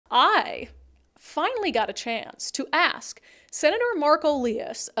I finally got a chance to ask Senator Mark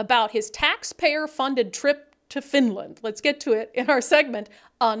Elias about his taxpayer-funded trip to Finland. Let's get to it in our segment,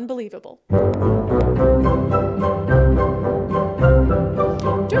 Unbelievable.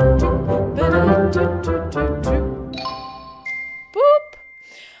 Boop.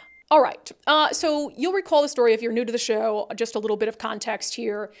 All right, so you'll recall the story if you're new to the show. Just a little bit of context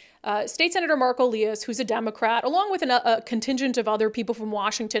here. State Senator Mark Elias, who's a Democrat, along with a contingent of other people from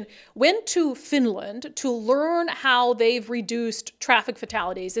Washington, went to Finland to learn how they've reduced traffic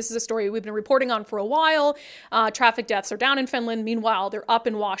fatalities. This is a story we've been reporting on for a while. Traffic deaths are down in Finland. Meanwhile, they're up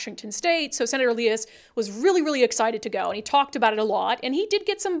in Washington state. So Senator Elias was really, really excited to go, and he talked about it a lot, and he did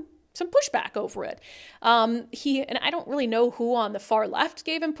get some pushback over it. And I don't really know who on the far left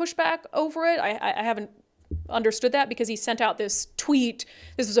gave him pushback over it. I haven't understood that, because he sent out this tweet,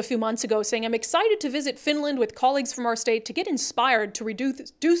 this was a few months ago, saying, "I'm excited to visit Finland with colleagues from our state to get inspired to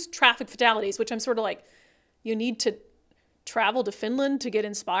reduce traffic fatalities," which I'm sort of like, you need to travel to Finland to get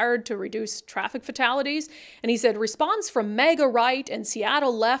inspired to reduce traffic fatalities? And he said, "Response from MAGA right and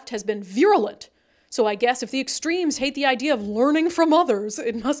Seattle left has been virulent. So I guess if the extremes hate the idea of learning from others,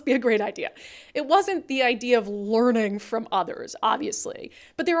 it must be a great idea." It wasn't the idea of learning from others, obviously,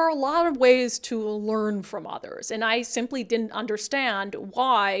 but there are a lot of ways to learn from others. And I simply didn't understand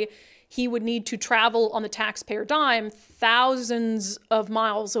why he would need to travel on the taxpayer dime thousands of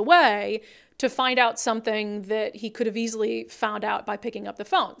miles away to find out something that he could have easily found out by picking up the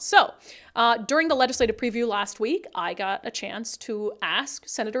phone. So during the legislative preview last week, I got a chance to ask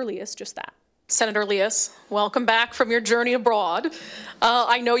Senator Elias just that. Senator Elias, welcome back from your journey abroad.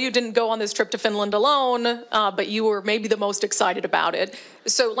 I know you didn't go on this trip to Finland alone, but you were maybe the most excited about it.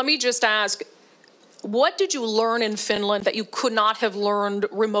 So let me just ask, what did you learn in Finland that you could not have learned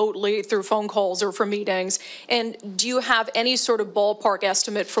remotely through phone calls or from meetings? And do you have any sort of ballpark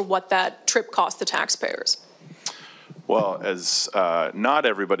estimate for what that trip cost the taxpayers? Well, as not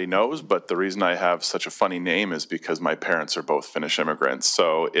everybody knows, but the reason I have such a funny name is because my parents are both Finnish immigrants.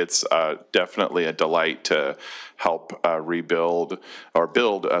 So it's definitely a delight to help rebuild or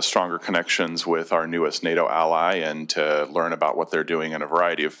build stronger connections with our newest NATO ally and to learn about what they're doing in a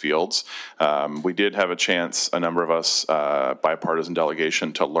variety of fields. We did have a chance, a number of us, bipartisan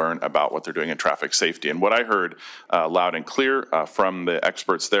delegation, to learn about what they're doing in traffic safety. And what I heard loud and clear from the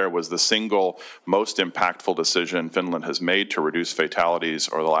experts there was the single most impactful decision Finland has made to reduce fatalities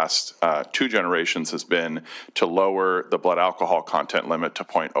over the last 2 generations has been to lower the blood alcohol content limit to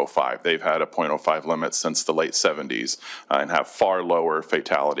 0.05. They've had a 0.05 limit since the late 70s and have far lower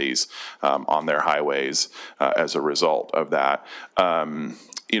fatalities on their highways as a result of that.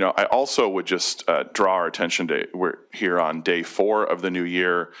 You know, I also would just draw our attention to, we're here on day 4 of the new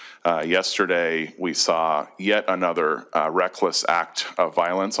year. Yesterday, we saw yet another reckless act of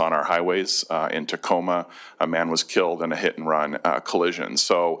violence on our highways. In Tacoma, a man was killed in a hit-and-run collision.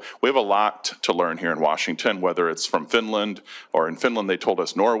 So we have a lot to learn here in Washington, whether it's from Finland, or in Finland they told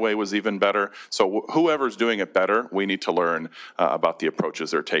us Norway was even better. So whoever's doing it better, we need to learn about the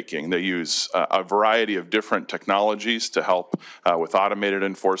approaches they're taking. They use a variety of different technologies to help with automated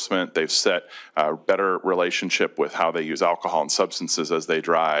enforcement. They've set a better relationship with how they use alcohol and substances as they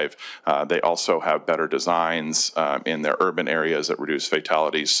drive. They also have better designs in their urban areas that reduce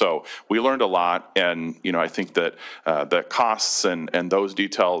fatalities. So we learned a lot, and you know, I think that the costs and those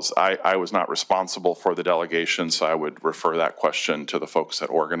details, I was not responsible for the delegation, so I would refer that question to the folks that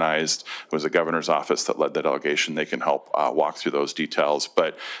organized. It was the governor's office that led the delegation. They can help walk through those details.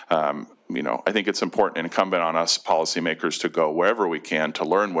 But you know, I think it's important and incumbent on us policymakers to go wherever we can, to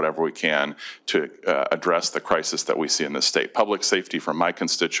learn whatever we can, to address the crisis that we see in this state. Public safety from my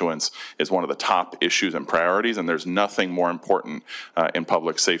constituents is one of the top issues and priorities, and there's nothing more important in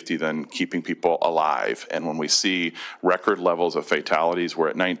public safety than keeping people alive. And when we see record levels of fatalities, we're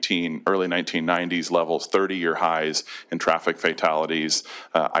at early 1990s levels, 30-year highs in traffic fatalities.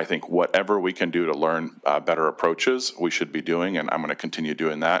 I think whatever we can do to learn better approaches, we should be doing, and I'm going to continue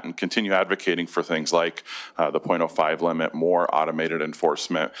doing that and continue advocating for things like the 0.05 limit, more automated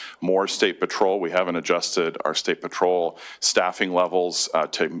enforcement, more state patrol. We haven't adjusted our state patrol staffing levels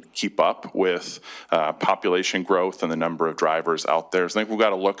to keep up with population growth and the number of drivers out there. So I think we've got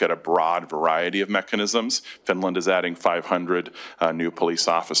to look at a broad variety of mechanisms. Finland is adding 500 new police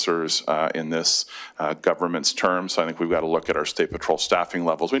officers in this government's term. So I think we've got to look at our state patrol staffing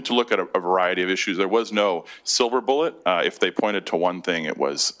levels. We need to look at a variety of issues. There was no silver bullet. If they pointed to one thing, it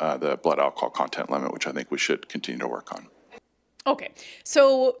was the blood alcohol content limit, which I think we should continue to work on. Okay,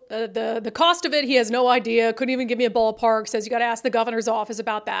 so the cost of it, he has no idea, couldn't even give me a ballpark, says you got to ask the governor's office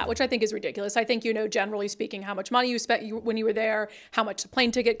about that, which I think is ridiculous. I think you know, generally speaking, how much money you spent when you were there, how much the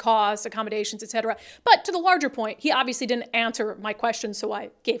plane ticket costs, accommodations, etc. But to the larger point, he obviously didn't answer my question, so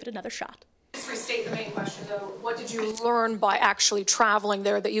I gave it another shot. Let's restate the main question, though. What did you learn by actually traveling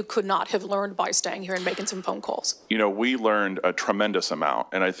there that you could not have learned by staying here and making some phone calls? You know, we learned a tremendous amount.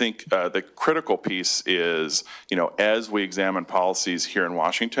 And I think the critical piece is, you know, as we examine policies here in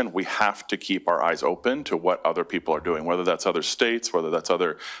Washington, we have to keep our eyes open to what other people are doing, whether that's other states, whether that's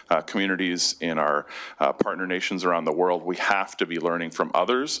other communities in our partner nations around the world. We have to be learning from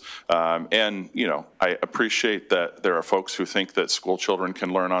others. And, you know, I appreciate that there are folks who think that school children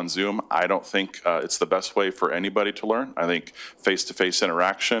can learn on Zoom. I don't think it's the best way for anybody to learn. I think face-to-face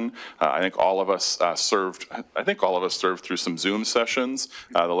interaction. I think all of us served through some Zoom sessions.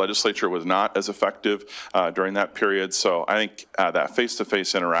 The legislature was not as effective during that period. So I think that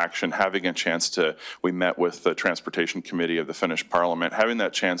face-to-face interaction, having a chance to, we met with the Transportation Committee of the Finnish Parliament, having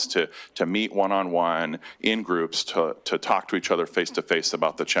that chance to meet one-on-one in groups, to talk to each other face-to-face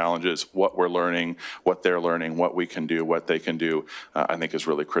about the challenges, what we're learning, what they're learning, what we can do, what they can do, I think is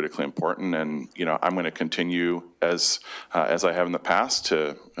really critically important. And, you know, I'm going to continue as I have in the past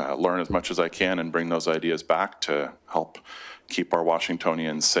to learn as much as I can and bring those ideas back to help keep our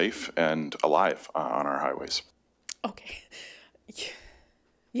Washingtonians safe and alive on our highways. Okay.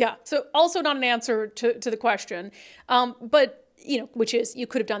 Yeah. So also not an answer to the question, but, you know, which is you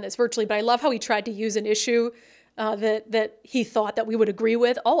could have done this virtually. But I love how he tried to use an issue that he thought that we would agree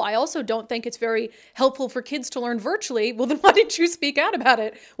with. Oh, I also don't think it's very helpful for kids to learn virtually. Well, then why didn't you speak out about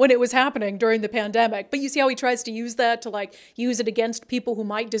it when it was happening during the pandemic? But you see how he tries to use that to like use it against people who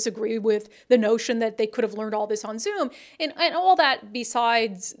might disagree with the notion that they could have learned all this on Zoom. And all that is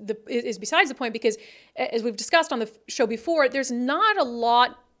besides the point, because as we've discussed on the show before, there's not a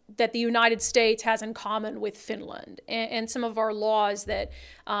lot that the United States has in common with Finland and some of our laws that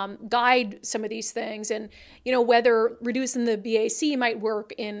guide some of these things. And, you know, whether reducing the BAC might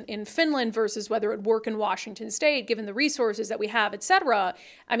work in Finland versus whether it would work in Washington State, given the resources that we have, et cetera.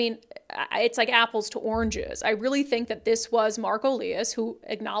 I mean, it's like apples to oranges. I really think that this was Mark Elias who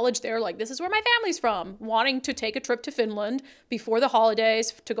acknowledged there, like, this is where my family's from, wanting to take a trip to Finland before the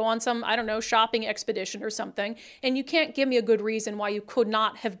holidays to go on some, I don't know, shopping expedition or something. And you can't give me a good reason why you could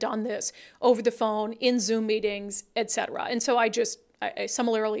not have done this over the phone, in Zoom meetings, etc. And so I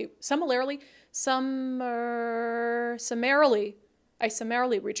summarily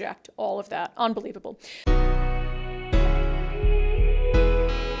reject all of that. Unbelievable.